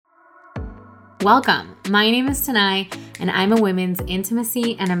Welcome. My name is Tanai, and I'm a women's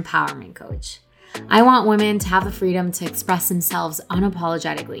intimacy and empowerment coach. I want women to have the freedom to express themselves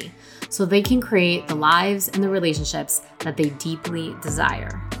unapologetically so they can create the lives and the relationships that they deeply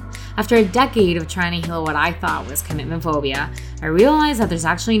desire. After a decade of trying to heal what I thought was commitment phobia, I realized that there's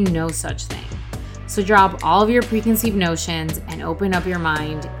actually no such thing. So drop all of your preconceived notions and open up your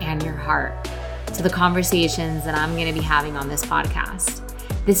mind and your heart to the conversations that I'm going to be having on this podcast.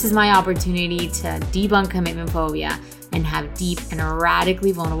 This is my opportunity to debunk commitment phobia and have deep and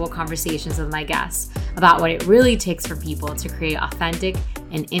radically vulnerable conversations with my guests about what it really takes for people to create authentic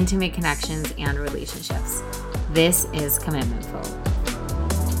and intimate connections and relationships. This is Commitment Phobe.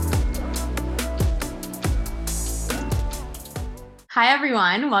 Hi,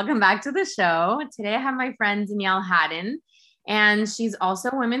 everyone. Welcome back to the show. Today I have my friend Danielle Haddon, and she's also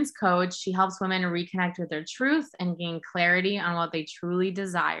a women's coach. She helps women reconnect with their truth and gain clarity on what they truly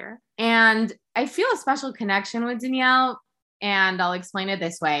desire. And I feel a special connection with Danielle, and I'll explain it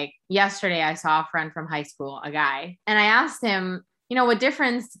this way. Yesterday, I saw a friend from high school, a guy, and I asked him, what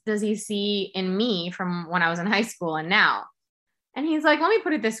difference does he see in me from when I was in high school and now? And he's like, let me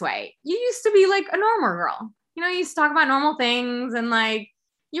put it this way. You used to be like a normal girl. You used to talk about normal things and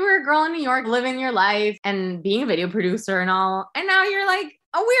you were a girl in New York living your life and being a video producer and all. And now you're like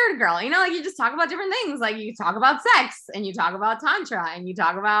a weird girl, you just talk about different things. Like you talk about sex and you talk about tantra and you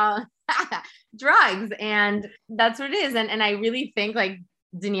talk about drugs, and that's what it is. And I really think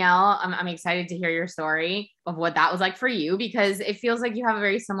Danielle, I'm excited to hear your story of what that was like for you, because it feels like you have a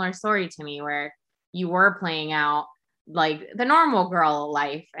very similar story to me where you were playing out like the normal girl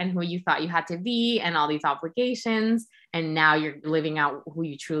life and who you thought you had to be and all these obligations. And now you're living out who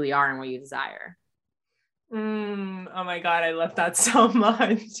you truly are and what you desire. Oh my God, I love that so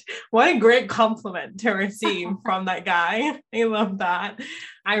much. What a great compliment to receive from that guy. I love that.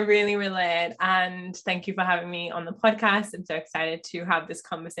 I really relate. And thank you for having me on the podcast. I'm so excited to have this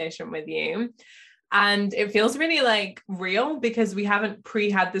conversation with you. And it feels really real because we haven't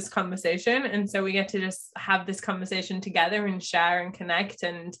had this conversation. And so we get to just have this conversation together and share and connect,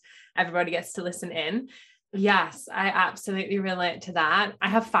 and everybody gets to listen in. Yes, I absolutely relate to that. I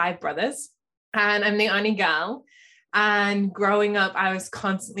have 5 brothers and I'm the only girl. And growing up, I was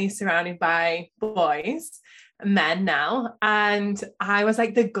constantly surrounded by boys, men now. And I was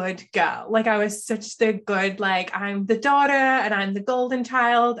like the good girl. I was such the good, I'm the daughter and I'm the golden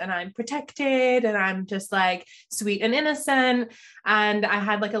child and I'm protected and I'm just sweet and innocent. And I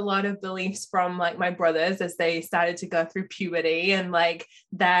had a lot of beliefs from my brothers as they started to go through puberty and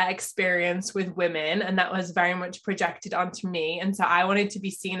their experience with women. And that was very much projected onto me. And so I wanted to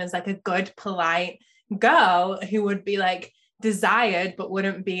be seen as a good, polite girl who would be desired, but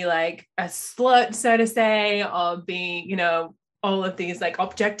wouldn't be a slut, so to say, or be, all of these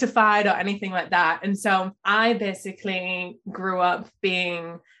objectified or anything like that. And so I basically grew up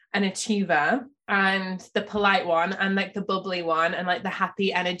being an achiever and the polite one and the bubbly one and the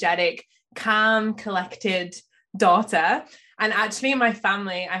happy, energetic, calm, collected daughter. And actually in my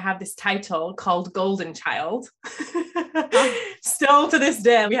family, I have this title called Golden Child. Still to this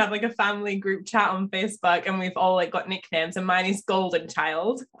day, we have a family group chat on Facebook and we've all got nicknames, and mine is Golden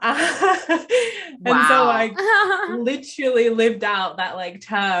Child. And so I literally lived out that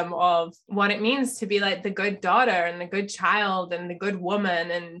term of what it means to be the good daughter and the good child and the good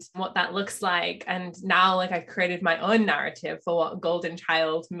woman and what that looks like. And now I created my own narrative for what Golden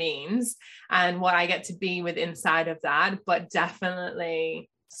Child means and what I get to be with inside of that, but definitely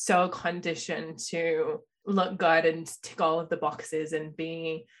so conditioned to look good and tick all of the boxes and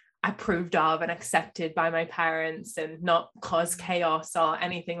be approved of and accepted by my parents and not cause chaos or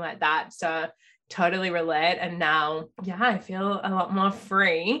anything like that. So totally relate. And now, I feel a lot more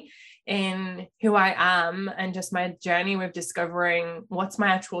free in who I am and just my journey with discovering what's my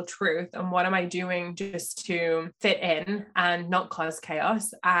actual truth and what am I doing just to fit in and not cause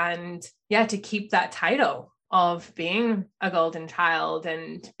chaos, and to keep that title of being a golden child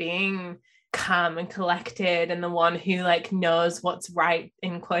and being calm and collected and the one who knows what's right,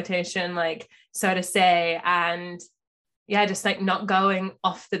 in quotation, so to say, and just not going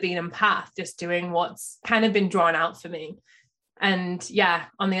off the beaten path, just doing what's kind of been drawn out for me. And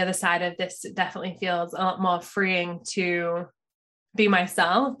on the other side of this, it definitely feels a lot more freeing to be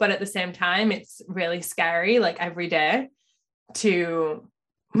myself, but at the same time it's really scary every day to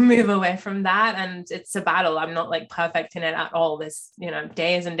move away from that. And it's a battle. I'm not perfect in it at all. There's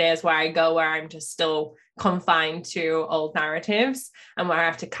days and days where I go where I'm just still confined to old narratives and where I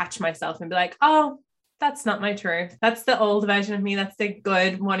have to catch myself and be oh, that's not my truth. That's the old version of me. That's the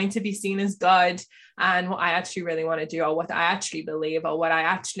good, wanting to be seen as good. And what I actually really want to do, or what I actually believe, or what I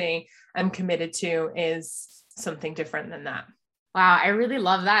actually am committed to, is something different than that. Wow, I really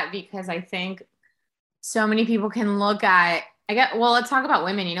love that, because I think so many people can look at, well, let's talk about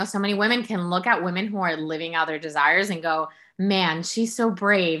women. You know, so many women can look at women who are living out their desires and go, man, she's so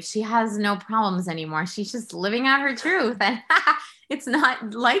brave. She has no problems anymore. She's just living out her truth. And it's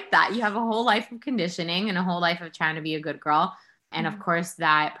not like that. You have a whole life of conditioning and a whole life of trying to be a good girl. And of course,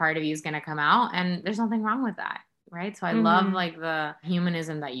 that part of you is going to come out, and there's nothing wrong with that. Right. So I love like the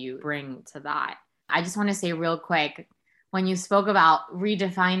humanism that you bring to that. I just want to say real quick, when you spoke about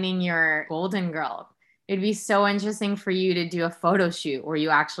redefining your golden girl, it'd be so interesting for you to do a photo shoot where you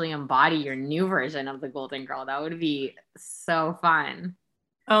actually embody your new version of the golden girl. That would be so fun.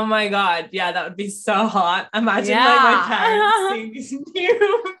 Oh my God. Yeah, that would be so hot. Imagine like my parents seeing these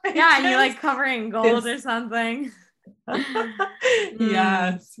new pictures. Yeah, and you're like covering gold or something.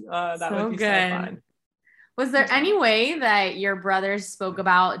 Yes. That would be so fun. Was there any way that your brothers spoke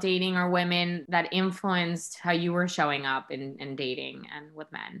about dating or women that influenced how you were showing up in dating and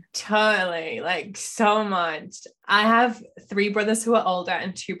with men? Totally, like so much. I have 3 brothers who are older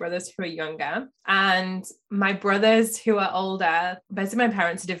and 2 brothers who are younger. And my brothers who are older, basically my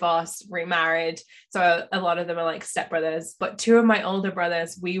parents divorced, remarried. So a lot of them are like stepbrothers. But 2 of my older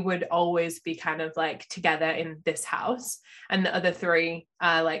brothers, we would always be kind of like together in this house. And the other 3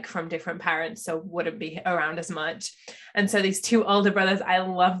 are like from different parents, so wouldn't be around as much. And so these 2 older brothers, I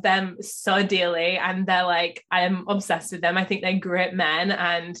love them so dearly. And they're like, I am obsessed with them. I think they're great men.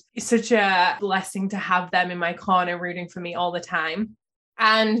 And it's such a blessing to have them in my corner rooting for me all the time.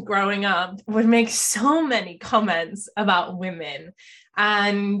 And growing up, would make so many comments about women.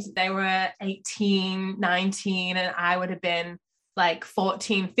 And they were 18, 19, and I would have been like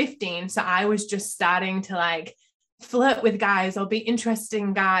 14, 15. So I was just starting to like flirt with guys or be interested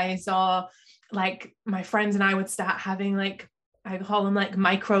in guys, or like my friends and I would start having like, I call them like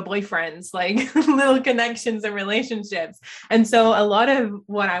micro boyfriends, like little connections and relationships. And so a lot of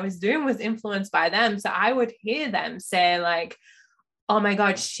what I was doing was influenced by them. So I would hear them say like, oh my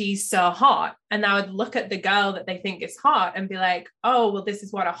God, she's so hot. And I would look at the girl that they think is hot and be like, oh, well, this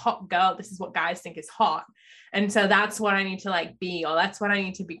is what a hot girl, this is what guys think is hot. And so that's what I need to like be, or that's what I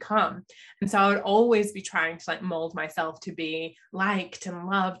need to become. And so I would always be trying to like mold myself to be liked and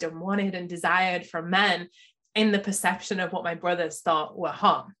loved and wanted and desired from men in the perception of what my brothers thought were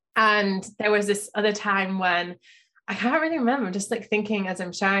hot. And there was this other time when I can't really remember, I'm just like thinking as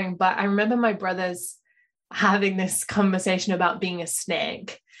I'm sharing, but I remember my brothers having this conversation about being a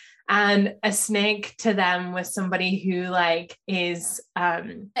snake. And a snake to them was somebody who like is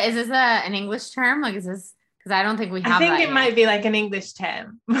this an English term? Like, is this, because I don't think we have I think that it yet. might be like an English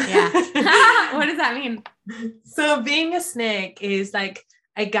term. Yeah. What does that mean? So being a snake is like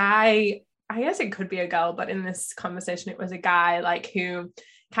a guy, I guess it could be a girl, but in this conversation it was a guy like who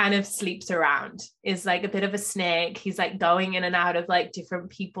kind of sleeps around, is like a bit of a snake. He's like going in and out of like different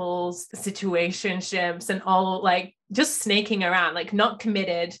people's situationships and all, like just snaking around, like not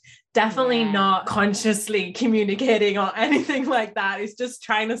committed, definitely not consciously communicating or anything like that. He's just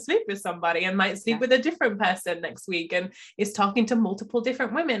trying to sleep with somebody and might sleep with a different person next week and is talking to multiple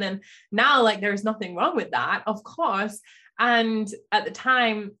different women. And now like there is nothing wrong with that, of course. And at the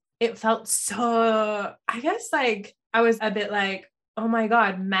time it felt so, I guess like I was a bit like, oh my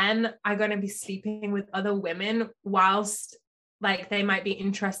God, men are going to be sleeping with other women whilst like they might be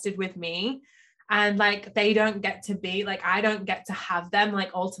interested with me. And like, they don't get to be like, I don't get to have them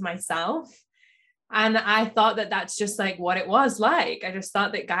like all to myself. And I thought that that's just like what it was like. I just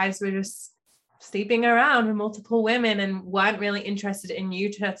thought that guys were just sleeping around with multiple women and weren't really interested in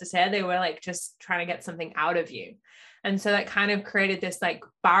you to say. They were like just trying to get something out of you. And so that kind of created this like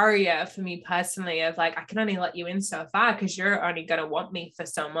barrier for me personally of like, I can only let you in so far because you're only going to want me for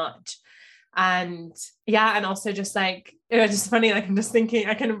so much. And yeah, and also just like, it was just funny, like I'm just thinking,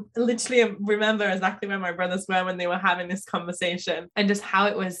 I can literally remember exactly where my brothers were when they were having this conversation and just how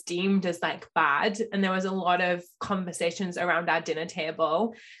it was deemed as like bad. And there was a lot of conversations around our dinner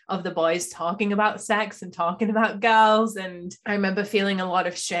table of the boys talking about sex and talking about girls. And I remember feeling a lot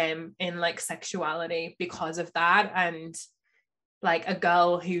of shame in like sexuality because of that. And like a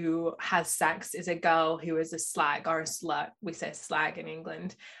girl who has sex is a girl who is a slag or a slut. We say slag in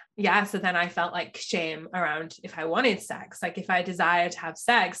England. Yeah, so then I felt like shame around if I wanted sex. Like if I desire to have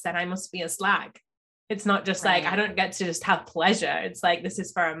sex, then I must be a slag. It's not just like, I don't get to just have pleasure. It's like, this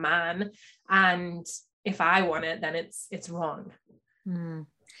is for a man. And if I want it, then it's wrong.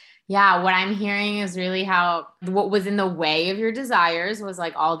 Yeah, what I'm hearing is really how what was in the way of your desires was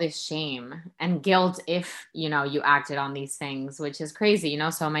like all this shame and guilt if, you acted on these things, which is crazy.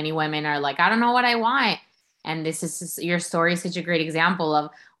 So many women are like, I don't know what I want. And this is your story is such a great example of,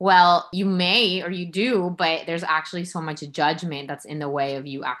 well, you may or you do, but there's actually so much judgment that's in the way of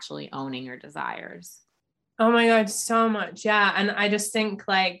you actually owning your desires. Oh my God, so much. Yeah. And I just think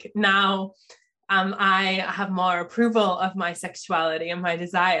like now I have more approval of my sexuality and my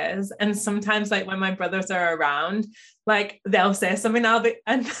desires. And sometimes, like when my brothers are around, like they'll say something,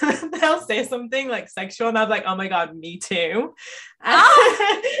 and they'll say something like sexual, and I'm like, oh my God, me too.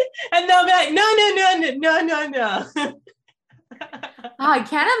 Oh! And they'll be like, no. Oh, I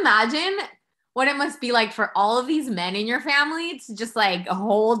can't imagine what it must be like for all of these men in your family to just like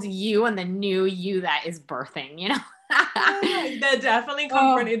hold you and the new you that is birthing. They're definitely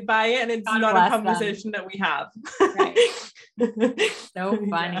Oh, confronted by it, and it's God not a bless them. conversation that we have. Right. So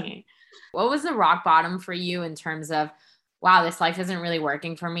funny. What was the rock bottom for you in terms of, wow, this life isn't really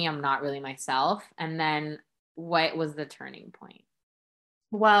working for me. I'm not really myself. And then what was the turning point?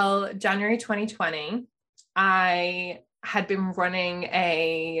 Well, January 2020, I had been running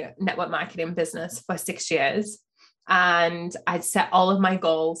a network marketing business for 6 years, and I'd set all of my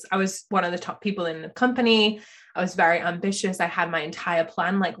goals. I was one of the top people in the company. I was very ambitious. I had my entire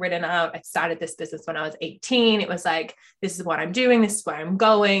plan like written out. I started this business when I was 18. It was like, this is what I'm doing. This is where I'm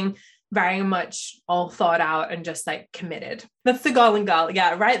going. Very much all thought out and just like committed. That's the golden girl.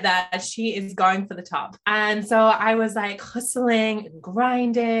 Yeah, right there. She is going for the top. And so I was like hustling and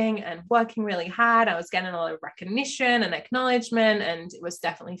grinding and working really hard. I was getting a lot of recognition and acknowledgement, and it was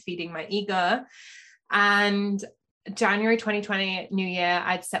definitely feeding my ego. And January 2020, New Year,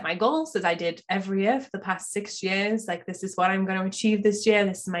 I'd set my goals as I did every year for the past 6 years. Like, this is what I'm going to achieve this year.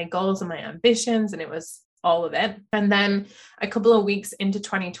 This is my goals and my ambitions. And it was all of it. And then a couple of weeks into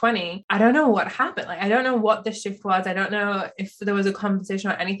 2020, I don't know what happened. Like, I don't know what the shift was. I don't know if there was a conversation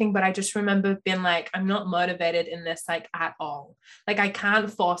or anything, but I just remember being like, I'm not motivated in this, like, at all. Like, I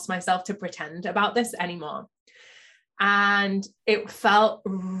can't force myself to pretend about this anymore. And it felt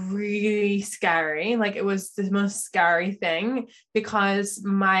really scary. Like, it was the most scary thing because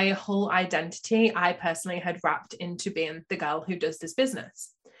my whole identity, I personally had wrapped into being the girl who does this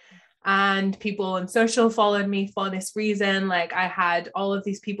business. And people on social followed me for this reason. Like, I had all of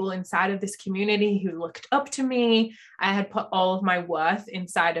these people inside of this community who looked up to me. I had put all of my worth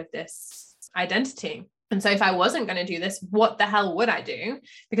inside of this identity. And so if I wasn't going to do this, what the hell would I do?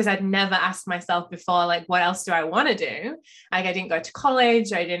 Because I'd never asked myself before, like, what else do I want to do? Like, I didn't go to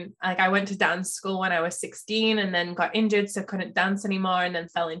college. I went to dance school when I was 16 and then got injured, so couldn't dance anymore, and then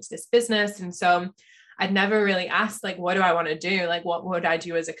fell into this business. And so I'd never really asked, like, what do I want to do? Like, what would I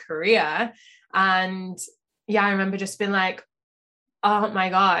do as a career? And yeah, I remember just being like, oh my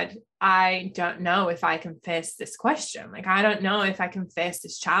God, I don't know if I can face this question. Like, I don't know if I can face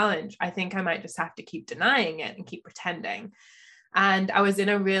this challenge. I think I might just have to keep denying it and keep pretending. And I was in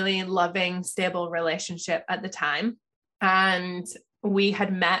a really loving, stable relationship at the time. And we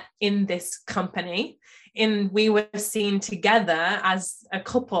had met in this company, and we were seen together as a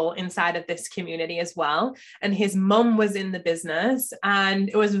couple inside of this community as well. And his mum was in the business, and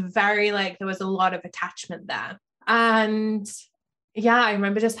it was very like, there was a lot of attachment there. And yeah, I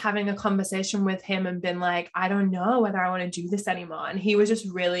remember just having a conversation with him and been like, I don't know whether I want to do this anymore. And he was just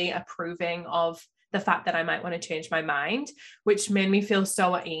really approving of the fact that I might want to change my mind, which made me feel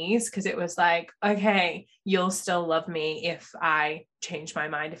so at ease, because it was like, okay, you'll still love me if I change my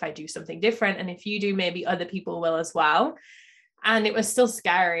mind, if I do something different. And if you do, maybe other people will as well. And it was still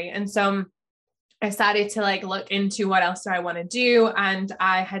scary. And so I started to like look into what else do I want to do. And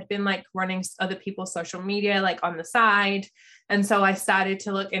I had been like running other people's social media, like on the side. And so I started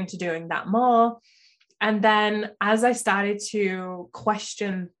to look into doing that more. And then as I started to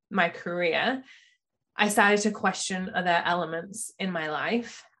question my career, I started to question other elements in my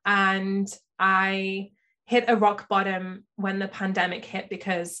life. And I hit a rock bottom when the pandemic hit,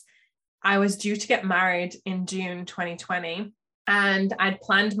 because I was due to get married in June 2020. And I'd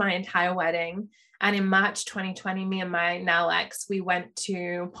planned my entire wedding. And in March 2020, me and my now ex, we went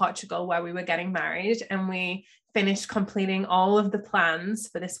to Portugal where we were getting married, and we finished completing all of the plans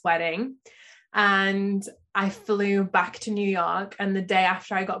for this wedding. And I flew back to New York. And the day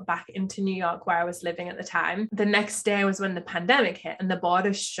after I got back into New York, where I was living at the time, the next day was when the pandemic hit and the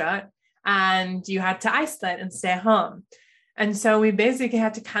borders shut, and you had to isolate and stay home. And so we basically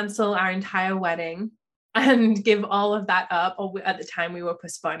had to cancel our entire wedding and give all of that up, or at the time we were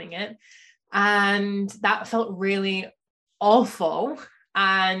postponing it. And that felt really awful.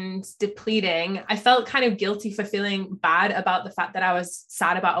 and depleting. I felt kind of guilty for feeling bad about the fact that I was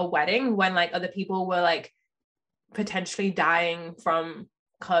sad about a wedding when like other people were like potentially dying from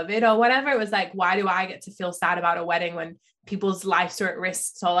COVID or whatever. It was like, why do I get to feel sad about a wedding when people's lives are at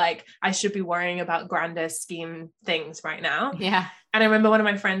risk? So like, I should be worrying about grander scheme things right now. Yeah. And I remember one of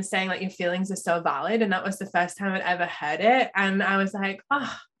my friends saying like, your feelings are so valid. And that was the first time I'd ever heard it. And I was like,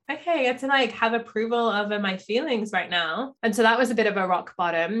 oh, okay, I get to like have approval over my feelings right now. And so that was a bit of a rock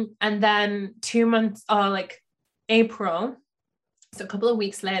bottom. And then 2 months or like April, so a couple of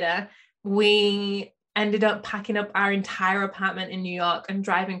weeks later, we ended up packing up our entire apartment in New York and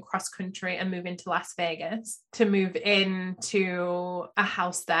driving cross country and moving to Las Vegas to move into a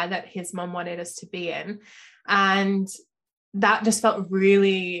house there that his mom wanted us to be in. And that just felt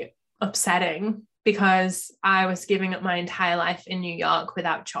really upsetting because I was giving up my entire life in New York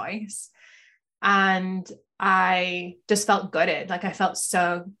without choice. And I just felt gutted. Like I felt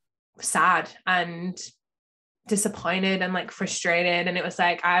so sad and disappointed and like frustrated. And it was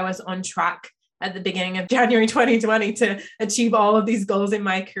like, I was on track at the beginning of January 2020 to achieve all of these goals in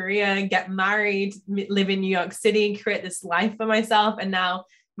my career, get married, live in New York City, create this life for myself. And now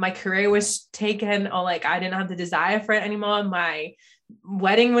my career was taken, or like I didn't have the desire for it anymore. My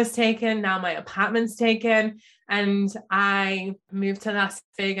wedding was taken. Now my apartment's taken. And I moved to Las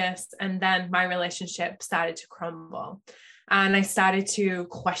Vegas, and then my relationship started to crumble. And I started to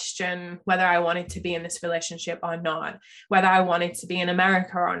question whether I wanted to be in this relationship or not, whether I wanted to be in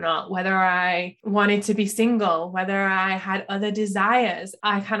America or not, whether I wanted to be single, whether I had other desires.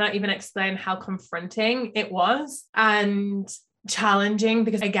 I cannot even explain how confronting it was and challenging,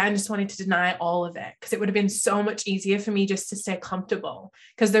 because again, just wanted to deny all of it, because it would have been so much easier for me just to stay comfortable,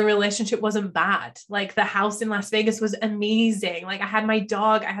 because the relationship wasn't bad. Like the house in Las Vegas was amazing. Like I had my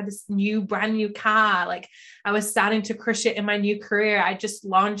dog, I had this brand new car. Like I was starting to crush it in my new career. I just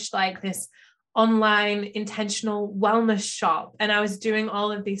launched like this online intentional wellness shop, and I was doing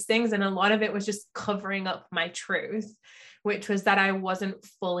all of these things. And a lot of it was just covering up my truth, which was that I wasn't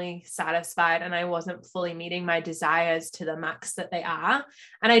fully satisfied and I wasn't fully meeting my desires to the max that they are.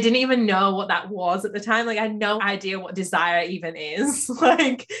 And I didn't even know what that was at the time. Like I had no idea what desire even is.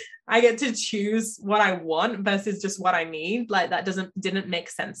 Like I get to choose what I want versus just what I need. Like that didn't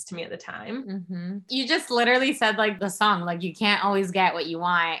make sense to me at the time. Mm-hmm. You just literally said like the song, like you can't always get what you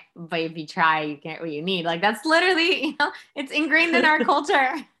want, but if you try, you get what you need. Like that's literally, it's ingrained in our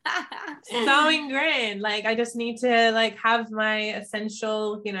culture. So ingrained. Like I just need to like have my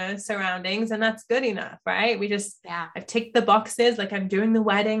essential, surroundings, and that's good enough, right? I've ticked the boxes. Like I'm doing the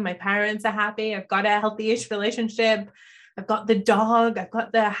wedding, my parents are happy, I've got a healthy-ish relationship, I've got the dog, I've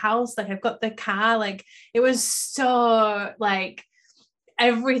got the house, like I've got the car. Like it was so like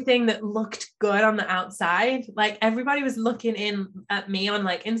everything that looked good on the outside. Like everybody was looking in at me on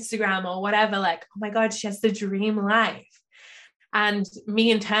like Instagram or whatever, like, oh my God, she has the dream life. And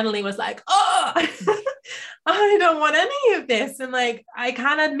me internally was like, oh, I don't want any of this. And like, I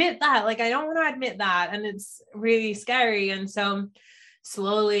can't admit that. Like, I don't want to admit that. And it's really scary. And so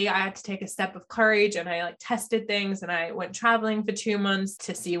slowly I had to take a step of courage, and I like tested things, and I went traveling for 2 months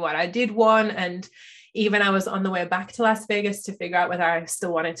to see what I did want. And even I was on the way back to Las Vegas to figure out whether I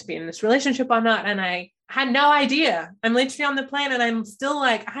still wanted to be in this relationship or not. And I had no idea. I'm literally on the plane and I'm still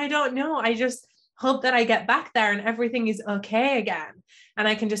like, I don't know. I just hope that I get back there and everything is okay again. And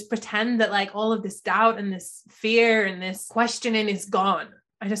I can just pretend that like all of this doubt and this fear and this questioning is gone.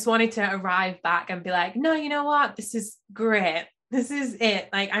 I just wanted to arrive back and be like, no, you know what? This is great. This is it.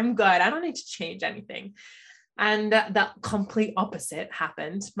 Like, I'm good. I don't need to change anything. And the complete opposite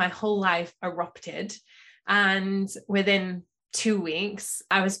happened. My whole life erupted. And within 2 weeks,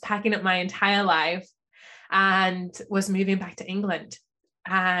 I was packing up my entire life and was moving back to England.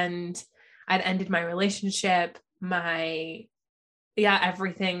 And I'd ended my relationship,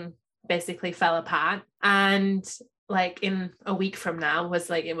 everything basically fell apart. And like in a week from now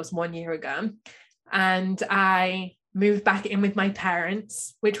it was 1 year ago. And I moved back in with my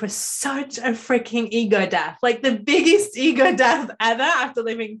parents, which was such a freaking ego death, like the biggest ego death ever, after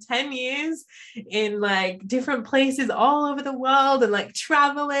living 10 years in like different places all over the world and like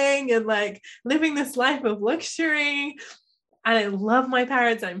traveling and like living this life of luxury. And I love my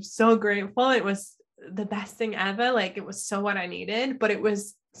parents. I'm so grateful. It was the best thing ever. Like it was so what I needed, but it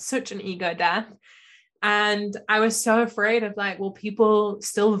was such an ego death. And I was so afraid of like, will people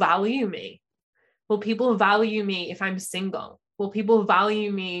still value me? Will people value me if I'm single? Will people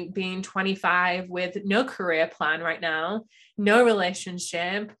value me being 25 with no career plan right now, no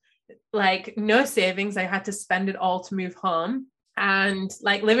relationship, like no savings? I had to spend it all to move home. and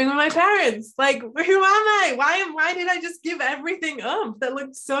like living with my parents. Like, who am I? Why did I just give everything up that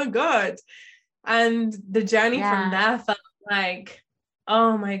looked so good? And the journey from there felt like,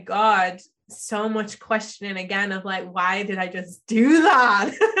 oh my God, so much questioning again of like, why did I just do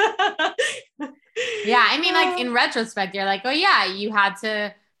that? Yeah. I mean, like in retrospect, you're like, oh yeah, you had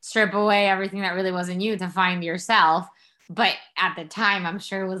to strip away everything that really wasn't you to find yourself. But at the time, I'm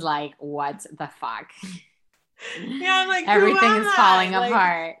sure it was like, what the fuck? Yeah, I'm like, everything is falling like,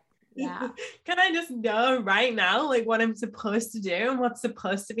 apart. Yeah. Can I just know right now, like what I'm supposed to do and what's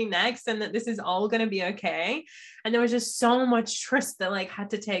supposed to be next, and that this is all going to be okay? And there was just so much trust that like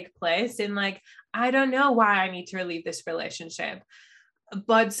had to take place in like, I don't know why I need to leave this relationship,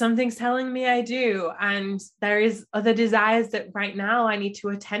 but something's telling me I do. And there is other desires that right now I need to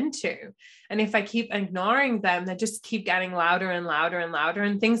attend to. And if I keep ignoring them, they just keep getting louder and louder and louder.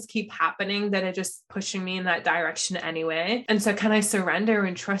 And things keep happening that are just pushing me in that direction anyway. And so can I surrender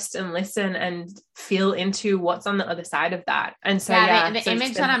and trust and listen and feel into what's on the other side of that? And so, the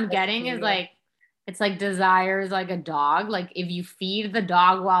image that I'm getting is like, it's like desire is like a dog. Like if you feed the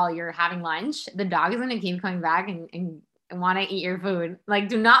dog while you're having lunch, the dog is going to keep coming back and want to eat your food. Like,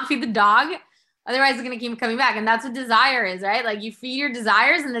 do not feed the dog. Otherwise, it's going to keep coming back. And that's what desire is, right? Like you feed your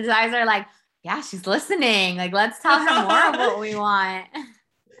desires and the desires are like, yeah, she's listening. Like, let's tell her more of what we want.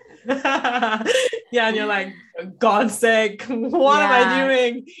 Yeah. And you're like, for God's sake, what am I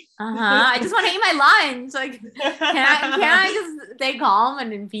doing? I just want to eat my lunch. Like, can I just stay calm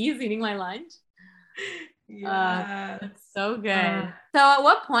and in peace eating my lunch? Yeah. That's so good. So at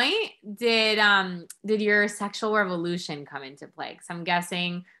what point did your sexual revolution come into play? Because I'm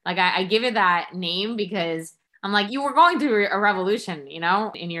guessing, like I give it that name because I'm like, you were going through a revolution, you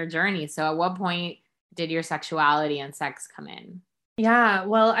know, in your journey. So at what point did your sexuality and sex come in? Yeah,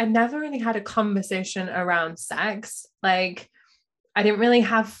 well, I never really had a conversation around sex. Like, I didn't really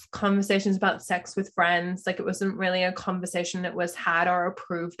have conversations about sex with friends. Like, it wasn't really a conversation that was had or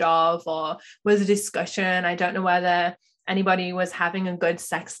approved of or was a discussion. I don't know whether anybody was having a good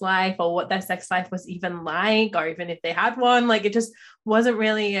sex life or what their sex life was even like, or even if they had one. Like, it just wasn't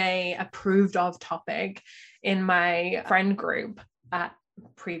really a approved of topic in my friend group at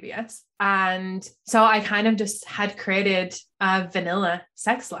previous. And so I kind of just had created a vanilla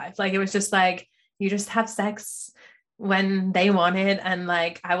sex life. Like, it was just like, you just have sex when they wanted, and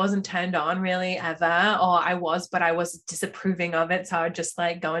like I wasn't turned on really ever, or I was, but I was disapproving of it, so I would just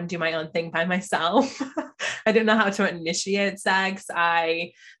like go and do my own thing by myself. I didn't know how to initiate sex.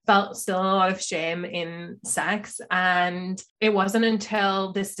 I felt still a lot of shame in sex, and it wasn't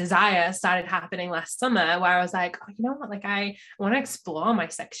until this desire started happening last summer where I was like, oh, you know what, like I want to explore my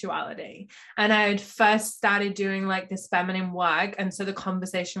sexuality. And I had first started doing like this feminine work, and so the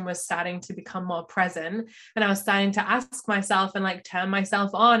conversation was starting to become more present, and I was starting to ask myself and like turn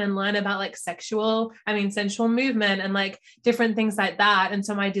myself on and learn about like sensual movement and like different things like that. And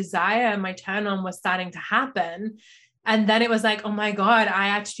so my desire and my turn on was starting to happen. And then it was like, oh my God, I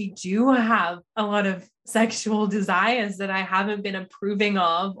actually do have a lot of sexual desires that I haven't been approving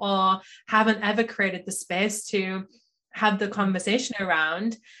of or haven't ever created the space to have the conversation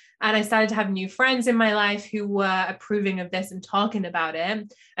around. And I started to have new friends in my life who were approving of this and talking about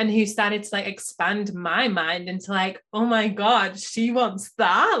it, and who started to like expand my mind into like, oh my God, she wants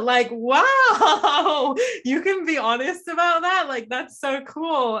that. Like, wow, you can be honest about that. Like, that's so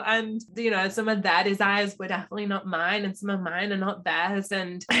cool. And, you know, some of their desires were definitely not mine, and some of mine are not theirs.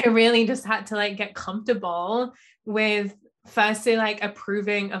 And I really just had to like get comfortable with firstly like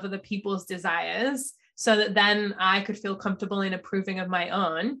approving of other people's desires, so that then I could feel comfortable in approving of my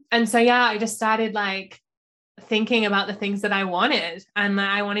own. And so, yeah, I just started like thinking about the things that I wanted and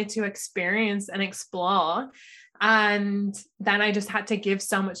that I wanted to experience and explore. And then I just had to give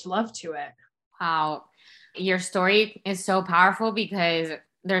so much love to it. Wow. Your story is so powerful because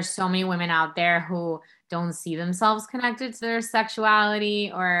there's so many women out there who don't see themselves connected to their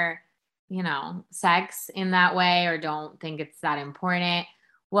sexuality or, you know, sex in that way, or don't think it's that important.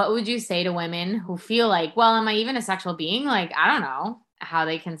 What would you say to women who feel like, well, am I even a sexual being? Like, I don't know how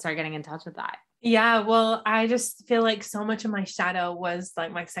they can start getting in touch with that. Yeah, well, I just feel like so much of my shadow was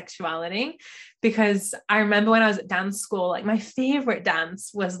like my sexuality, because I remember when I was at dance school, like my favorite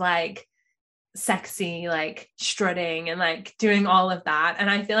dance was like sexy, like strutting and like doing all of that. And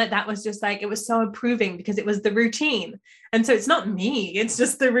I feel like that was just like, it was so approving because it was the routine. And so it's not me, it's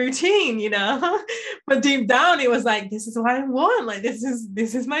just the routine, you know. But deep down it was like, this is what I want, like this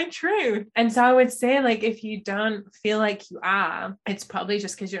is my truth. And so I would say, like, if you don't feel like you are, it's probably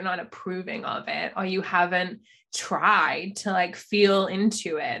just because you're not approving of it, or you haven't tried to like feel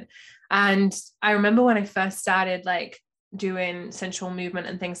into it. And I remember when I first started like doing sensual movement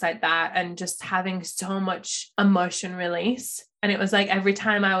and things like that, and just having so much emotion release. And it was like every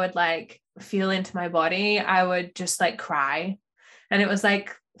time I would like feel into my body, I would just like cry. And it was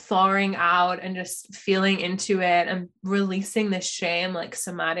like thawing out and just feeling into it and releasing this shame like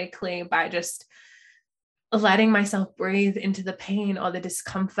somatically by just letting myself breathe into the pain or the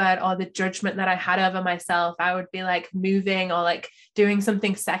discomfort or the judgment that I had over myself. I would be like moving or like doing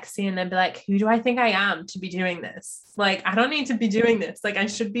something sexy and then be like, who do I think I am to be doing this? Like, I don't need to be doing this. Like, I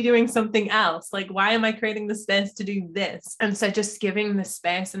should be doing something else. Like, why am I creating the space to do this? And so just giving the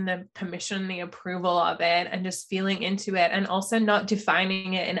space and the permission, the approval of it, and just feeling into it, and also not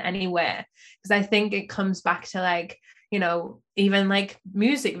defining it in any way. Because I think it comes back to like, you know, even like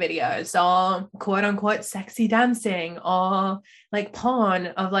music videos or quote unquote sexy dancing or like porn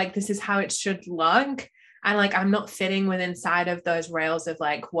of like, this is how it should look. And like, I'm not fitting with inside of those rails of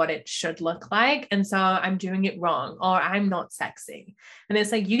like what it should look like. And so I'm doing it wrong, or I'm not sexy. And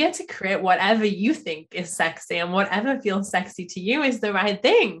it's like, you get to create whatever you think is sexy, and whatever feels sexy to you is the right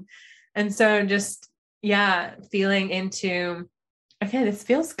thing. And so just, yeah, feeling into, okay, this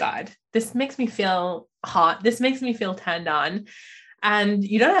feels good. This makes me feel hot. This makes me feel turned on. And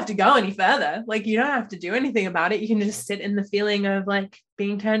you don't have to go any further. Like, you don't have to do anything about it. You can just sit in the feeling of like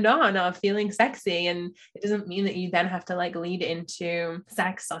being turned on or feeling sexy. And it doesn't mean that you then have to like lead into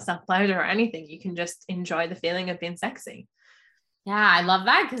sex or self-pleasure or anything. You can just enjoy the feeling of being sexy. Yeah, I love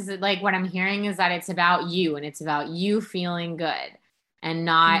that, because like what I'm hearing is that it's about you, and it's about you feeling good, and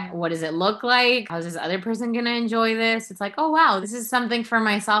not what does it look like? How's this other person going to enjoy this? It's like, oh, wow, this is something for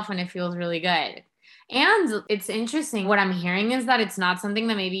myself and it feels really good. And it's interesting. What I'm hearing is that it's not something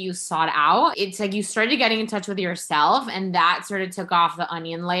that maybe you sought out. It's like you started getting in touch with yourself, and that sort of took off the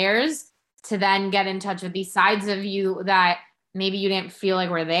onion layers to then get in touch with these sides of you that maybe you didn't feel like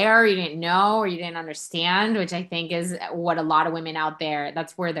were there, or you didn't know, or you didn't understand, which I think is what a lot of women out there,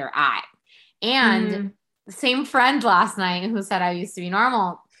 that's where they're at. And the same friend last night who said I used to be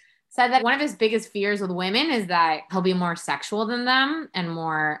normal said that one of his biggest fears with women is that he'll be more sexual than them and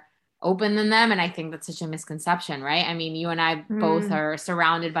more open than them. And I think that's such a misconception, right? I mean, you and I both are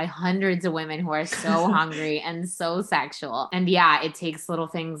surrounded by hundreds of women who are so hungry and so sexual. And yeah, it takes little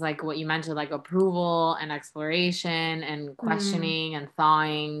things like what you mentioned, like approval and exploration and questioning and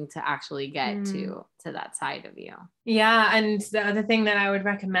thawing to actually get to that side of you. Yeah. And the other thing that I would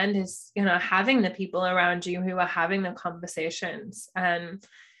recommend is, you know, having the people around you who are having the conversations. And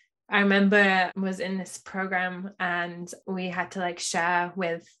I remember I was in this program and we had to like share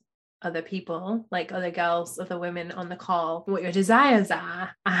with other people, like other girls, other women on the call, what your desires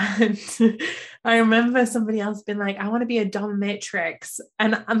are. And I remember somebody else being like, I want to be a dominatrix.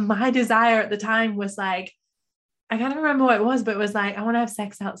 And my desire at the time was like, I can't remember what it was, but it was like, I want to have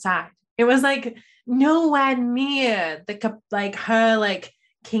sex outside. It was like nowhere near the like her like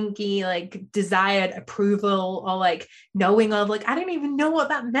kinky like desired approval or like knowing of like I didn't even know what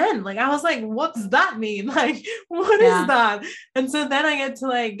that meant. Like I was like, what's that mean? Like what is that? And so then I get to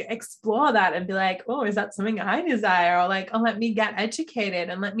like explore that and be like, oh, is that something I desire? Or like, oh, let me get educated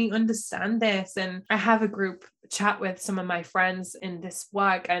and let me understand this. And I have a group chat with some of my friends in this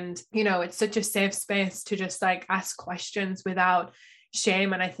work, and you know, it's such a safe space to just like ask questions without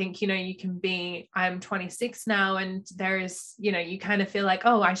shame. And I think, you know, you can be, I'm 26 now, and there is, you know, you kind of feel like,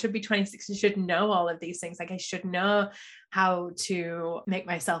 oh, I should be 26, I should know all of these things. Like I should know how to make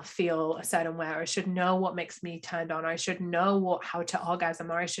myself feel a certain way, or I should know what makes me turned on, or I should know how to orgasm,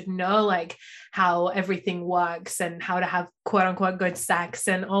 or I should know like how everything works and how to have quote unquote good sex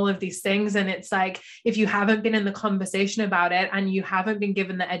and all of these things. And it's like, if you haven't been in the conversation about it and you haven't been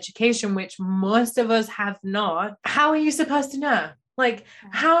given the education, which most of us have not, how are you supposed to know? Like,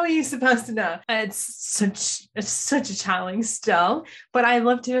 how are you supposed to know? It's such a challenge still, but I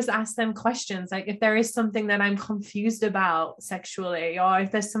love to just ask them questions. Like if there is something that I'm confused about sexually, or if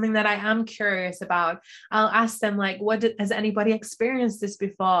there's something that I am curious about, I'll ask them like, has anybody experienced this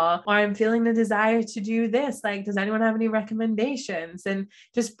before? Or I'm feeling the desire to do this. Like, does anyone have any recommendations? And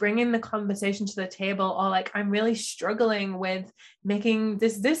just bringing the conversation to the table, or like, I'm really struggling with making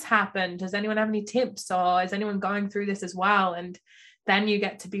this happen. Does anyone have any tips, or is anyone going through this as well? And then you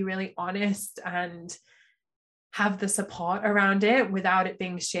get to be really honest and have the support around it without it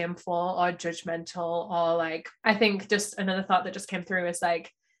being shameful or judgmental. Or like, I think just another thought that just came through is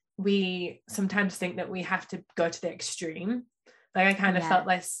like, we sometimes think that we have to go to the extreme Like I kind of felt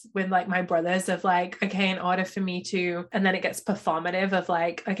this with like my brothers of like, okay, in order for me to, and then it gets performative of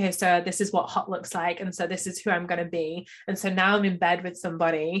like, okay, so this is what hot looks like. And so this is who I'm going to be. And so now I'm in bed with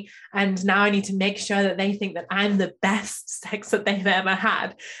somebody and now I need to make sure that they think that I'm the best sex that they've ever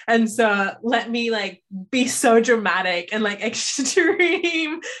had. And so let me like be so dramatic and like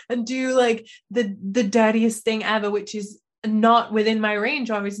extreme and do like the dirtiest thing ever, which is not within my range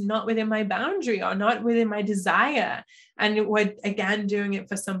or is not within my boundary or not within my desire. And we're again doing it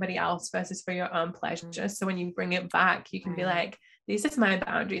for somebody else versus for your own pleasure. So when you bring it back, you can be like, this is my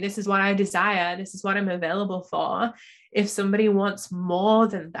boundary. This is what I desire. This is what I'm available for. If somebody wants more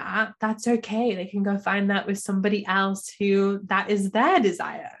than that, that's okay. They can go find that with somebody else who that is their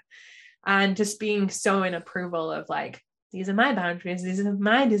desire. And just being so in approval of like, these are my boundaries, these are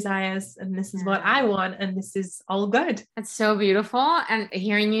my desires, and this is what I want, and this is all good. It's so beautiful. And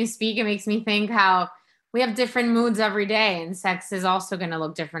hearing you speak, it makes me think how we have different moods every day, and sex is also going to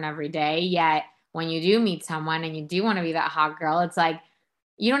look different every day. Yet when you do meet someone and you do want to be that hot girl, it's like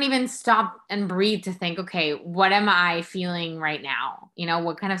you don't even stop and breathe to think, okay, what am I feeling right now? You know,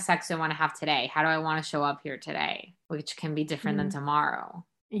 what kind of sex do I want to have today? How do I want to show up here today? Which can be different than tomorrow.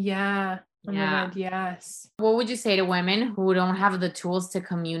 Yeah. Oh my God, yes. What would you say to women who don't have the tools to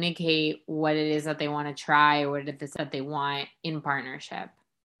communicate what it is that they want to try or what it is that they want in partnership?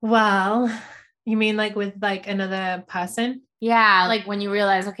 Well, you mean like with like another person? Yeah, like when you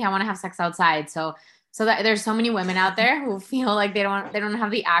realize, okay, I want to have sex outside. So that there's so many women out there who feel like they don't have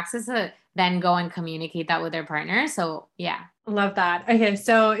the access to then go and communicate that with their partner. So yeah. Love that. Okay.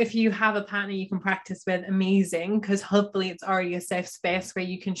 So if you have a partner you can practice with, amazing, because hopefully it's already a safe space where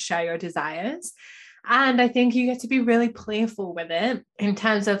you can share your desires. And I think you get to be really playful with it in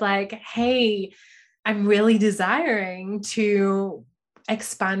terms of like, hey, I'm really desiring to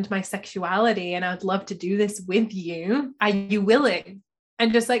expand my sexuality and I'd love to do this with you. Are you willing?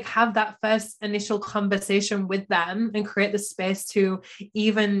 And just like have that first initial conversation with them and create the space to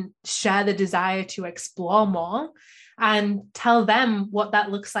even share the desire to explore more and tell them what that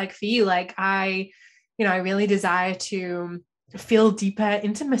looks like for you. Like I really desire to feel deeper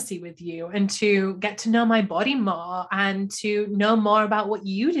intimacy with you and to get to know my body more and to know more about what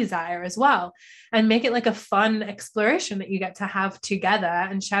you desire as well, and make it like a fun exploration that you get to have together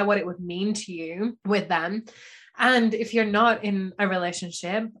and share what it would mean to you with them. And if you're not in a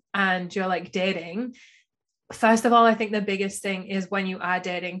relationship and you're like dating, first of all, I think the biggest thing is when you are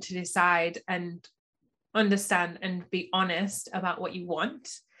dating to decide and understand and be honest about what you want.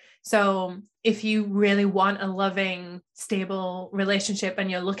 So if you really want a loving, stable relationship and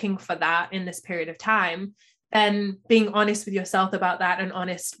you're looking for that in this period of time, then being honest with yourself about that and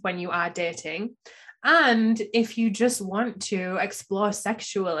honest when you are dating. And if you just want to explore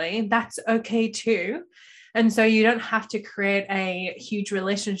sexually, that's okay too. And so you don't have to create a huge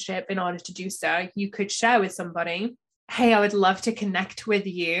relationship in order to do so. You could share with somebody, hey, I would love to connect with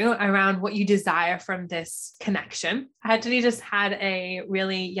you around what you desire from this connection. I actually just had a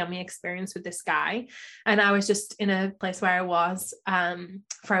really yummy experience with this guy. And I was just in a place where I was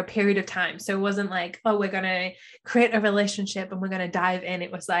for a period of time. So it wasn't like, oh, we're going to create a relationship and we're going to dive in.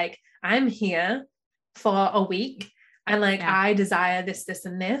 It was like, I'm here for a week. And like, I desire this, this,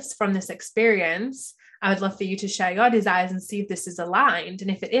 and this from this experience. I would love for you to share your desires and see if this is aligned. And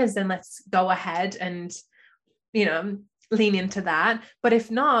if it is, then let's go ahead and, lean into that. But if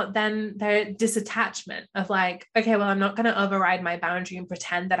not, then there's disattachment of like, okay, well, I'm not going to override my boundary and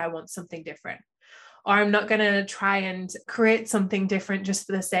pretend that I want something different. Or I'm not going to try and create something different just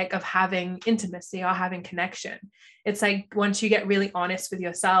for the sake of having intimacy or having connection. It's like, once you get really honest with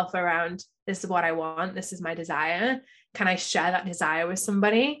yourself around, this is what I want, this is my desire. Can I share that desire with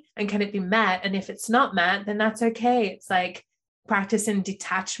somebody? And can it be met? And if it's not met, then that's okay. It's like practicing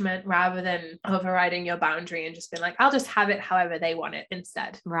detachment rather than overriding your boundary and just being like, I'll just have it however they want it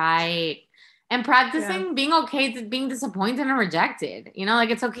instead. Right. And practicing being okay to being disappointed and rejected. Like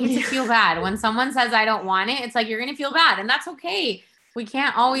it's okay to feel bad. When someone says, I don't want it, it's like, you're going to feel bad. And that's okay. We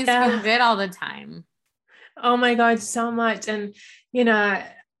can't always feel good all the time. Oh my God, so much. And,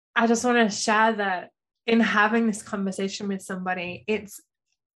 I just want to share that in having this conversation with somebody, it's,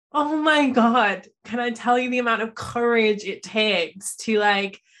 oh my God, can I tell you the amount of courage it takes to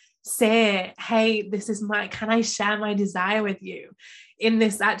like say, hey, can I share my desire with you? In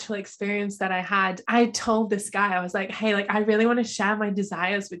this actual experience that I had, I told this guy, I was like, hey, like, I really want to share my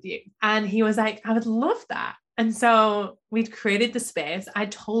desires with you. And he was like, I would love that. And so we'd created the space. I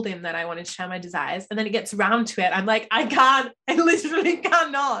told him that I wanted to share my desires. And then it gets round to it. I'm like, I literally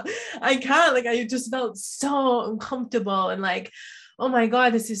cannot. I can't. Like, I just felt so uncomfortable and like, oh my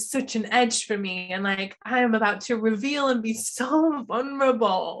God, this is such an edge for me. And like, I am about to reveal and be so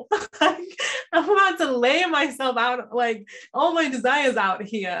vulnerable. Like, I'm about to lay myself out, like all my desires out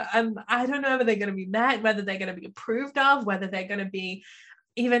here. And I don't know whether they're going to be met, whether they're going to be approved of, whether they're going to be,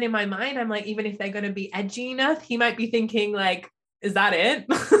 even in my mind, I'm like, even if they're going to be edgy enough, he might be thinking like, is that it?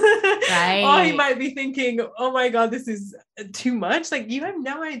 Right. Or he might be thinking, oh my God, this is too much. Like, you have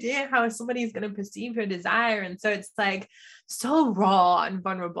no idea how somebody is going to perceive your desire. And so it's like so raw and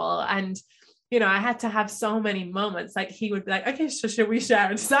vulnerable. And, you know, I had to have so many moments. Like, he would be like, okay, so should we share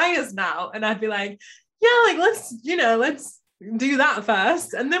our desires now? And I'd be like, yeah, like, let's do that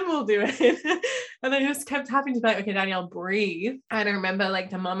first and then we'll do it. And I just kept having to be like, okay, Danielle, breathe. And I remember like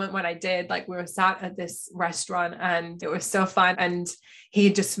the moment when I did, like we were sat at this restaurant and it was so fun, and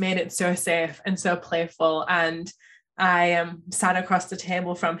he just made it so safe and so playful. And I sat across the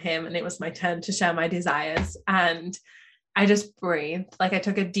table from him, and it was my turn to share my desires. And I just breathed. Like, I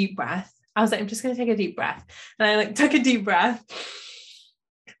took a deep breath. I was like, I'm just going to take a deep breath. And I like took a deep breath.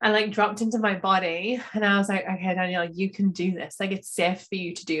 I like dropped into my body, and I was like, okay, Danielle, you can do this. Like, it's safe for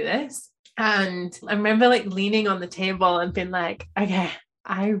you to do this. And I remember like leaning on the table and being like, okay,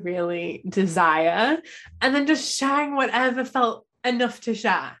 I really desire. And then just sharing whatever felt enough to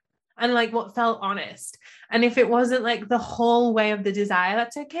share, and like what felt honest. And if it wasn't like the whole way of the desire,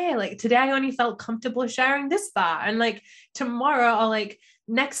 that's okay. Like, today I only felt comfortable sharing this far. And like tomorrow, or like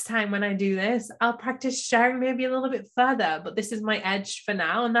next time when I do this, I'll practice sharing maybe a little bit further, but this is my edge for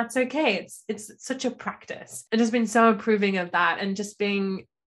now. And that's okay. It's such a practice. I've just been so approving of that, and just being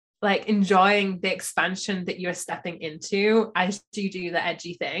like enjoying the expansion that you're stepping into as you do the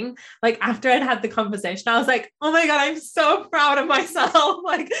edgy thing. Like, after I'd had the conversation, I was like, oh my God, I'm so proud of myself.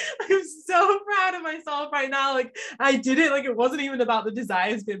 Like, I'm so proud of myself right now. Like, I did it. Like, it wasn't even about the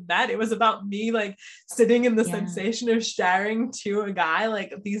desires being met. It was about me like sitting in the sensation of sharing to a guy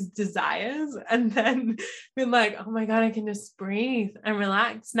like these desires, and then being like, oh my God, I can just breathe and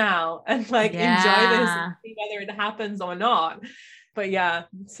relax now and like enjoy this, and see whether it happens or not. But yeah,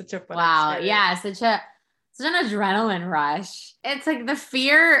 it's such a fun experience. Yeah, such an adrenaline rush. It's like the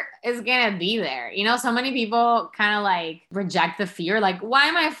fear is gonna be there. You know, so many people kind of like reject the fear, like, why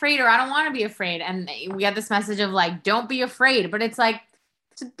am I afraid? Or I don't want to be afraid. And we get this message of like, don't be afraid. But it's like,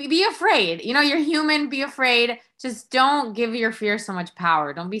 be afraid. You know, you're human, be afraid. Just don't give your fear so much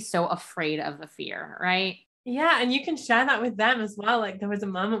power. Don't be so afraid of the fear, right? Yeah, and you can share that with them as well. Like, there was a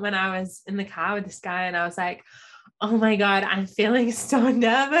moment when I was in the car with this guy, and I was like, oh my God, I'm feeling so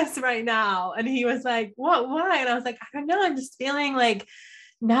nervous right now. And he was like, what, why? And I was like, I don't know. I'm just feeling like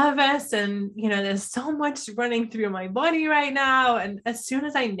nervous. And, you know, there's so much running through my body right now. And as soon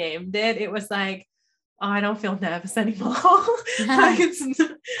as I named it, it was like, oh, I don't feel nervous anymore. Like,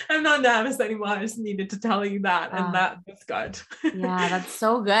 I'm not nervous anymore. I just needed to tell you that. And that was good. Yeah, that's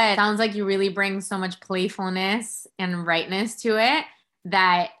so good. Sounds like you really bring so much playfulness and rightness to it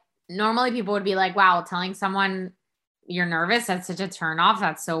that normally people would be like, wow, telling someone you're nervous, that's such a turn off.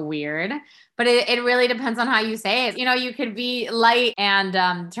 That's so weird. But it really depends on how you say it. You know, you could be light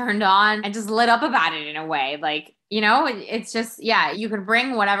and turned on and just lit up about it in a way. Like, you know, it's just, yeah, you could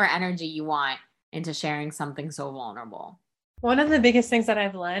bring whatever energy you want into sharing something so vulnerable. One of the biggest things that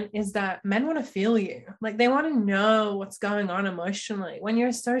I've learned is that men want to feel you. Like, they want to know what's going on emotionally. When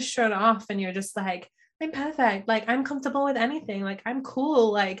you're so shut off and you're just like, I'm perfect. Like, I'm comfortable with anything. Like, I'm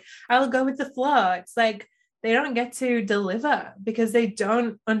cool. Like, I'll go with the flow. It's like, they don't get to deliver because they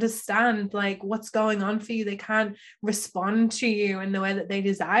don't understand like what's going on for you. They can't respond to you in the way that they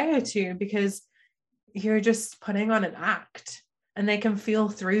desire to, because you're just putting on an act, and they can feel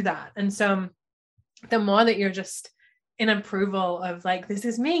through that. And so the more that you're just in approval of like, this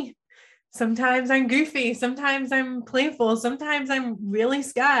is me. Sometimes I'm goofy. Sometimes I'm playful. Sometimes I'm really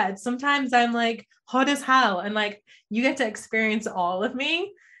scared. Sometimes I'm like hot as hell. And like, you get to experience all of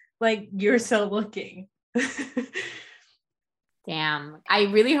me. Like, you're so lucky. Damn. I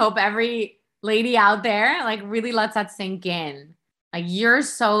really hope every lady out there like really lets that sink in. Like, you're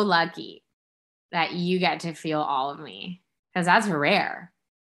so lucky that you get to feel all of me, because that's rare.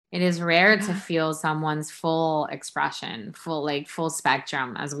 It is rare to feel someone's full expression, full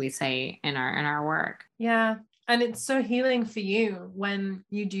spectrum, as we say in our work. Yeah. And it's so healing for you when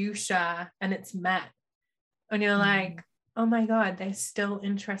you do share and it's met, and you're like, oh my God, they're still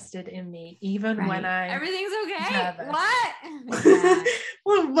interested in me, even when everything's okay. Nervous. What? Yeah.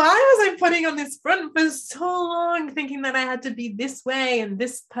 Well, why was I putting on this front for so long, thinking that I had to be this way and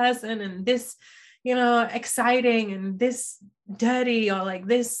this person and this, you know, exciting and this dirty or like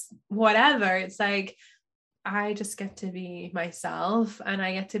this whatever? It's like, I just get to be myself, and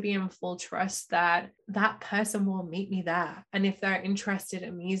I get to be in full trust that that person will meet me there. And if they're interested,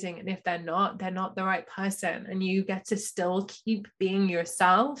 amazing. And if they're not the right person. And you get to still keep being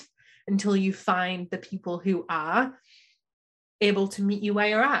yourself until you find the people who are able to meet you where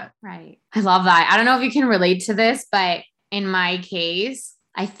you're at. Right. I love that. I don't know if you can relate to this, but in my case,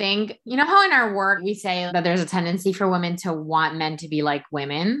 I think, you know how in our work we say that there's a tendency for women to want men to be like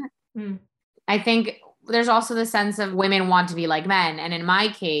women? I think there's also the sense of women want to be like men. And in my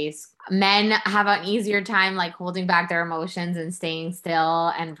case, men have an easier time like holding back their emotions and staying still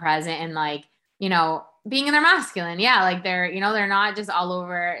and present and like, you know, being in their masculine. Yeah. Like they're, you know, they're not just all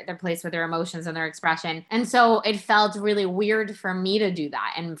over their place with their emotions and their expression. And so it felt really weird for me to do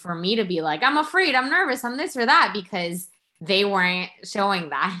that. And for me to be like, I'm afraid, I'm nervous, I'm this or that, because they weren't showing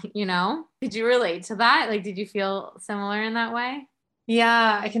that, you know? Did you relate to that? Like, did you feel similar in that way?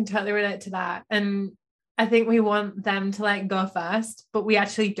 Yeah, I can totally relate to that. And I think we want them to like go first, but we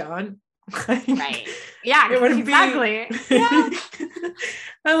actually don't. Right. Yeah, it would exactly. Yeah.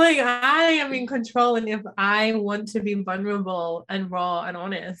 I'm like, I am in control. And if I want to be vulnerable and raw and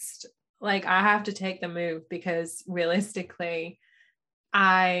honest, like I have to take the move, because realistically,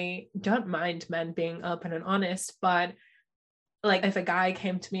 I don't mind men being open and honest, but like if a guy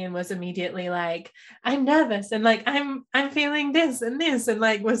came to me and was immediately like, I'm nervous and like I'm feeling this and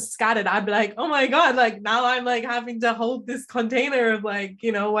like was scattered, I'd be like, oh my God, like now I'm like having to hold this container of like,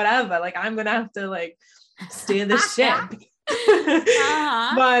 you know, whatever, like I'm gonna have to like steer the ship.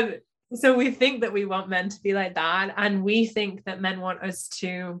 But so we think that we want men to be like that, and we think that men want us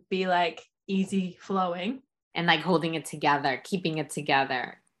to be like easy flowing and like holding it together, keeping it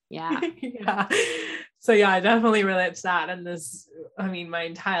together. Yeah. Yeah. So yeah, I definitely relate to that. And this, I mean, my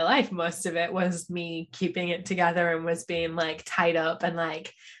entire life, most of it was me keeping it together and was being like tied up and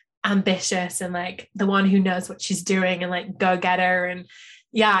like ambitious and like the one who knows what she's doing and like go getter. And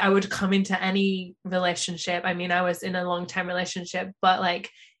yeah, I would come into any relationship. I mean, I was in a long-term relationship, but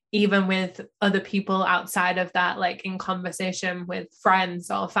like even with other people outside of that, like in conversation with friends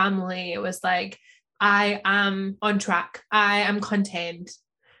or family, it was like, I am on track. I am contained.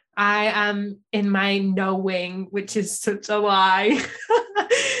 I am in my knowing, which is such a lie.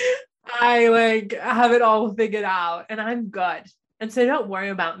 I like have it all figured out and I'm good. And so don't worry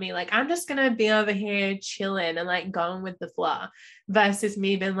about me. Like, I'm just going to be over here chilling and like going with the flow, versus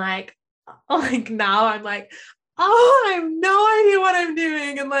me being like now I'm like, oh, I have no idea what I'm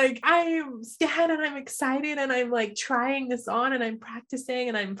doing. And like, I'm scared and I'm excited and I'm like trying this on and I'm practicing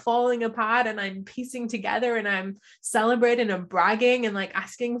and I'm falling apart and I'm piecing together and I'm celebrating and bragging and like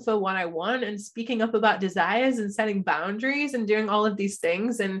asking for what I want and speaking up about desires and setting boundaries and doing all of these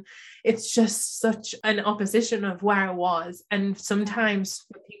things. And it's just such an opposition of where I was. And sometimes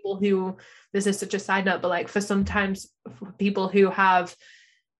for people who, this is such a side note, but like for people who have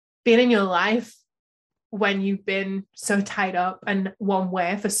been in your life when you've been so tied up and one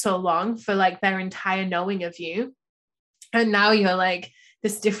way for so long, for like their entire knowing of you, and now you're like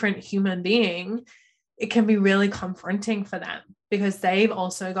this different human being, it can be really confronting for them, because they've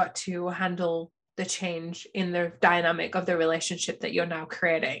also got to handle the change in the dynamic of the relationship that you're now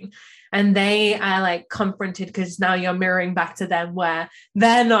creating. And they are like confronted because now you're mirroring back to them where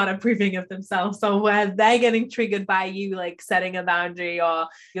they're not approving of themselves, or where they're getting triggered by you like setting a boundary or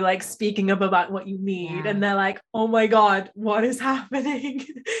you're like speaking up about what you need. And they're like, oh my God, what is happening?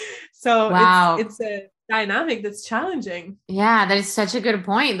 So wow. It's a dynamic that's challenging. Yeah, that is such a good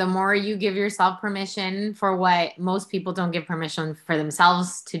point. The more you give yourself permission for what most people don't give permission for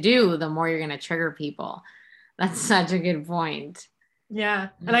themselves to do, the more you're going to trigger people. That's such a good point. Yeah.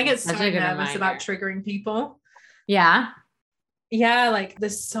 And I get so nervous about triggering people. Yeah. Yeah. Like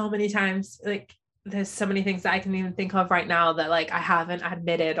there's so many times, like there's so many things that I can even think of right now that like I haven't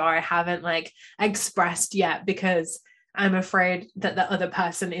admitted or I haven't like expressed yet, because I'm afraid that the other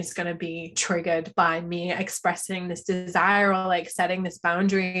person is going to be triggered by me expressing this desire or like setting this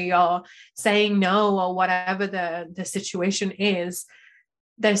boundary or saying no or whatever the situation is.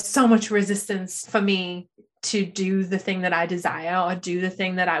 There's so much resistance for me to do the thing that I desire or do the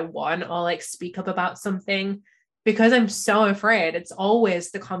thing that I want or like speak up about something, because I'm so afraid. It's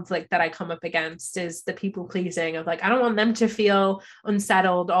always the conflict that I come up against is the people pleasing of like, I don't want them to feel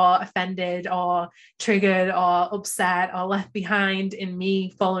unsettled or offended or triggered or upset or left behind in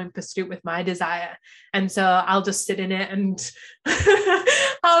me following pursuit with my desire. And so I'll just sit in it and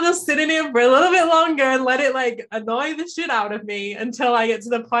I'll just sit in it for a little bit longer and let it like annoy the shit out of me until I get to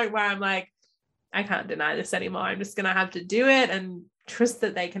the point where I'm like, I can't deny this anymore. I'm just going to have to do it. And trust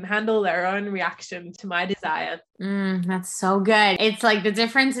that they can handle their own reaction to my desire. That's so good. It's like the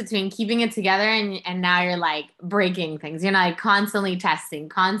difference between keeping it together and now you're like breaking things. You're like constantly testing,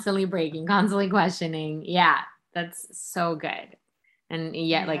 constantly breaking, constantly questioning. Yeah, that's so good. And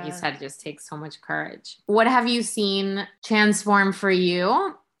yet, like you said, it just takes so much courage. What have you seen transform for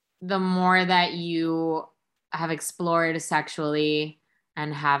you the more that you have explored sexually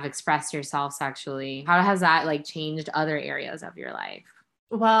and have expressed yourself sexually? How has that like changed other areas of your life?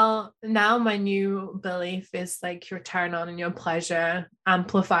 Well, now my new belief is like your turn on and your pleasure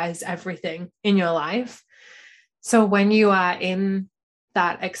amplifies everything in your life. So when you are in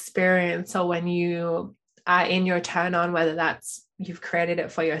that experience, or when you are in your turn on, whether that's you've created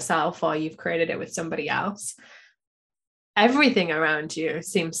it for yourself or you've created it with somebody else, everything around you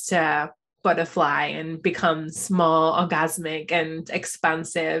seems to butterfly and becomes more orgasmic and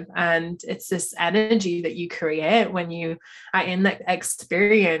expansive. And it's this energy that you create when you are in that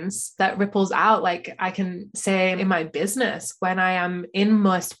experience that ripples out. Like I can say in my business, when I am in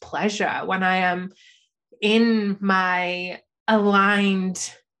most pleasure, when I am in my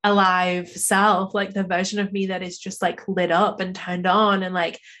alive self, like the version of me that is just like lit up and turned on and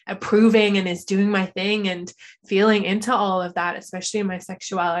like approving and is doing my thing and feeling into all of that, especially in my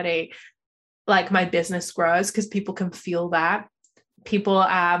sexuality, like my business grows because people can feel that. People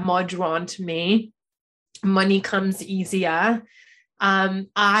are more drawn to me. Money comes easier.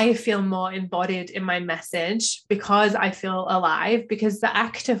 I feel more embodied in my message because I feel alive, because the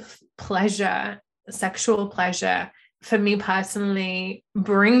act of pleasure, sexual pleasure, for me personally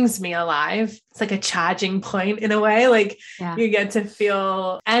brings me alive. It's like a charging point in a way. Like you get to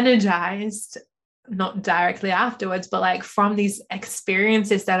feel energized, not directly afterwards, but like from these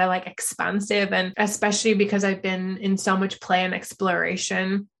experiences that are like expansive. And especially because I've been in so much play and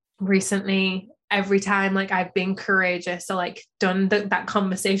exploration recently, every time like I've been courageous or like done that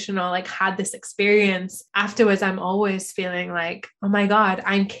conversation or like had this experience afterwards, I'm always feeling like, oh my God,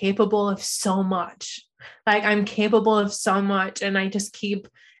 I'm capable of so much. Like I'm capable of so much. And I just keep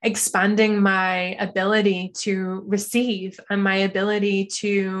expanding my ability to receive and my ability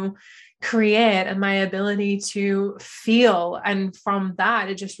to create and my ability to feel. And from that,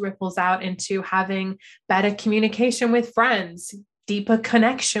 it just ripples out into having better communication with friends, deeper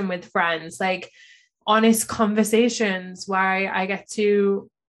connection with friends, like honest conversations where I get to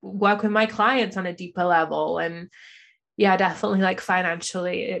work with my clients on a deeper level. And yeah, definitely like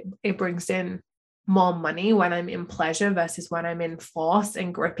financially, it brings in more money when I'm in pleasure versus when I'm in force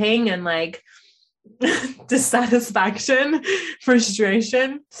and gripping and like dissatisfaction,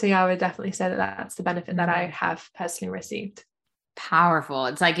 frustration. So yeah, I would definitely say that that's the benefit that I have personally received. Powerful.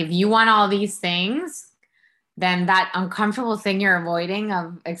 It's like if you want all these things, then that uncomfortable thing you're avoiding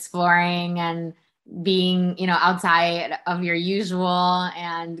of exploring and being, outside of your usual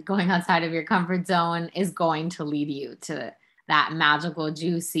and going outside of your comfort zone is going to lead you to that magical,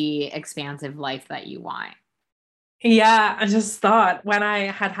 juicy, expansive life that you want. Yeah, I just thought when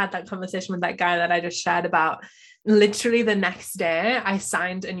I had that conversation with that guy that I just shared about, literally the next day I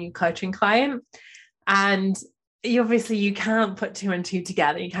signed a new coaching client. And obviously you can't put two and two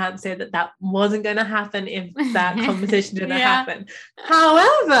together. You can't say that wasn't going to happen if that conversation didn't happen.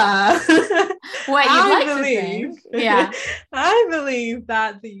 However, I believe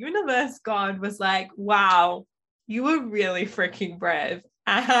that the universe, God was like, wow, you were really freaking brave.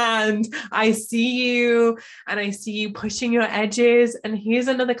 And I see you and I see you pushing your edges. And here's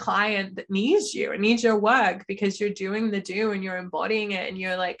another client that needs you and needs your work because you're doing the do and you're embodying it and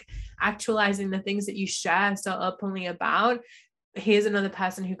you're like actualizing the things that you share so openly about. Here's another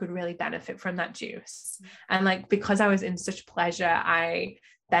person who could really benefit from that juice. And like, because I was in such pleasure, I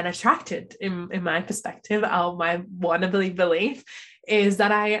then attracted, in my perspective, my wannabe belief is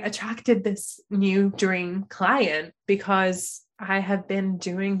that I attracted this new dream client because I have been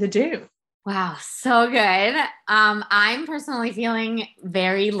doing the do. Wow, so good. I'm personally feeling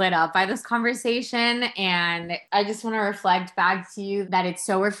very lit up by this conversation. And I just want to reflect back to you that it's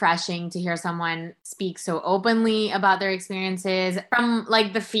so refreshing to hear someone speak so openly about their experiences from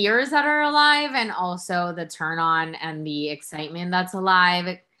like the fears that are alive and also the turn on and the excitement that's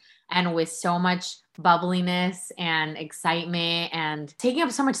alive. And with so much bubbliness and excitement and taking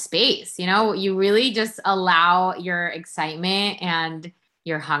up so much space, you really just allow your excitement and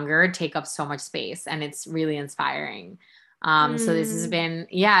your hunger take up so much space, and it's really inspiring. So this has been,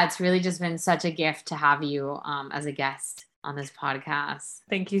 it's really just been such a gift to have you as a guest on this podcast.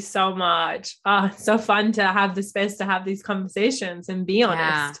 Thank you so much. It's so fun to have the space to have these conversations and be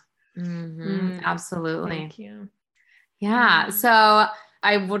honest. Absolutely. Thank you. Yeah. So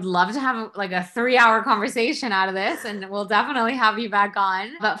I would love to have like a 3-hour conversation out of this, and we'll definitely have you back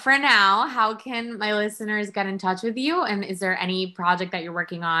on. But for now, how can my listeners get in touch with you? And is there any project that you're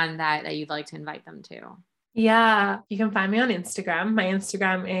working on that you'd like to invite them to? Yeah, you can find me on Instagram. My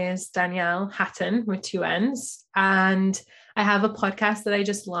Instagram is Danielle Hatton with 2 N's. And I have a podcast that I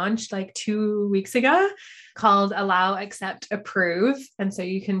just launched like 2 weeks ago called Allow, Accept, Approve. And so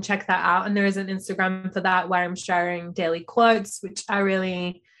you can check that out. And there is an Instagram for that where I'm sharing daily quotes, which are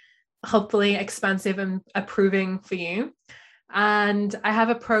really hopefully expansive and approving for you. And I have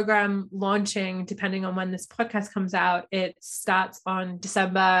a program launching, depending on when this podcast comes out. It starts on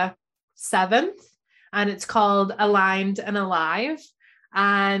December 7th. And it's called Aligned and Alive.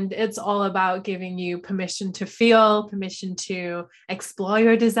 And it's all about giving you permission to feel, permission to explore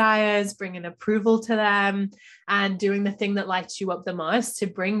your desires, bringing approval to them, and doing the thing that lights you up the most to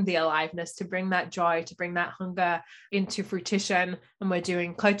bring the aliveness, to bring that joy, to bring that hunger into fruition. And we're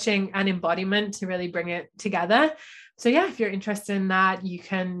doing coaching and embodiment to really bring it together. So yeah, if you're interested in that, you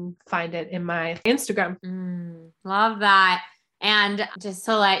can find it in my Instagram. Love that. And just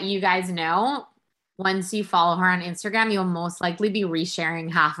to let you guys know, once you follow her on Instagram, you'll most likely be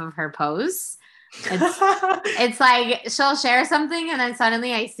resharing half of her posts. It's like she'll share something and then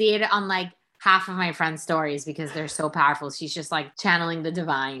suddenly I see it on like half of my friends' stories because they're so powerful. She's just like channeling the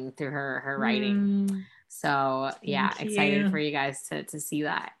divine through her writing. So yeah, excited for you guys to see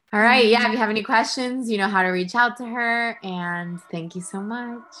that. All right. Yeah. If you have any questions, you know how to reach out to her. And thank you so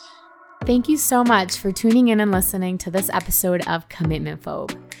much. Thank you so much for tuning in and listening to this episode of Commitment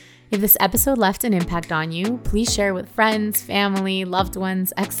Phobe. If this episode left an impact on you, please share with friends, family, loved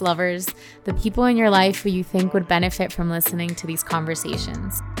ones, ex-lovers, the people in your life who you think would benefit from listening to these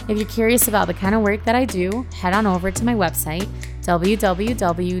conversations. If you're curious about the kind of work that I do, head on over to my website,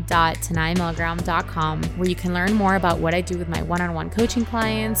 www.tanaimilgram.com, where you can learn more about what I do with my one-on-one coaching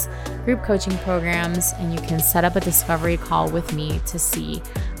clients, group coaching programs, and you can set up a discovery call with me to see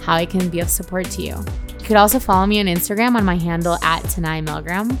how I can be of support to you. You could also follow me on Instagram on my handle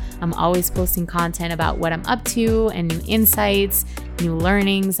 @TanaiMilgram. I'm always posting content about what I'm up to and new insights, new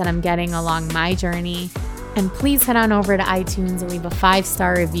learnings that I'm getting along my journey. And please head on over to iTunes and leave a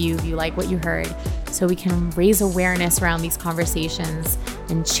 5-star review if you like what you heard, so we can raise awareness around these conversations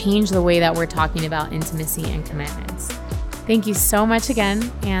and change the way that we're talking about intimacy and commitments. Thank you so much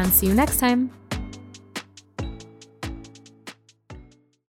again, and see you next time.